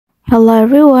Hello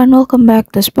everyone, welcome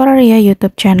back to Sporaria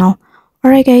YouTube channel.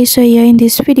 Alright guys, so yeah, in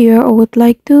this video I would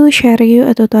like to share you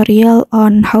a tutorial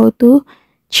on how to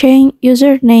change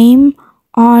username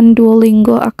on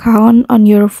Duolingo account on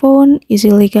your phone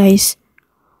easily guys.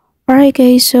 Alright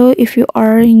guys, so if you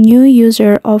are a new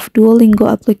user of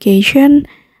Duolingo application,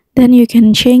 then you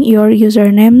can change your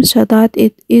username so that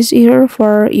it is easier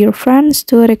for your friends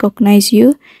to recognize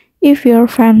you if your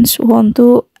friends want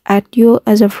to add you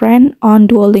as a friend on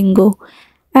Duolingo.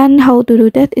 And how to do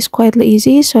that is quite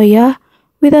easy, so yeah,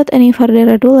 without any further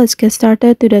ado, let's get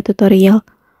started to the tutorial.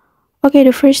 Okay,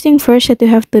 the first thing first that you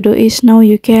have to do is now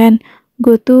you can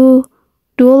go to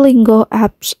Duolingo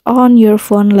apps on your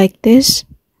phone like this.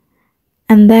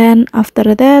 And then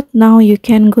after that, now you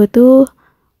can go to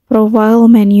profile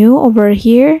menu over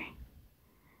here.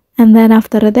 And then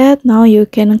after that, now you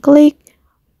can click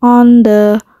on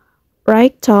the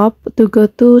right top to go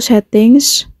to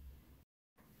settings.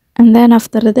 And then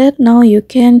after that, now you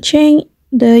can change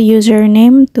the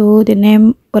username to the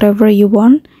name whatever you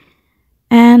want.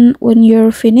 And when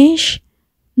you're finished,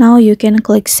 now you can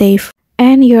click save.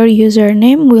 And your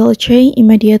username will change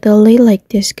immediately like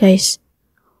this guys.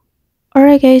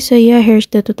 Alright guys, so yeah, here's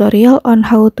the tutorial on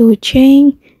how to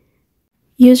change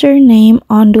username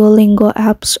on Duolingo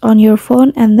apps on your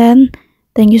phone. And then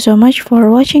thank you so much for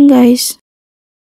watching guys.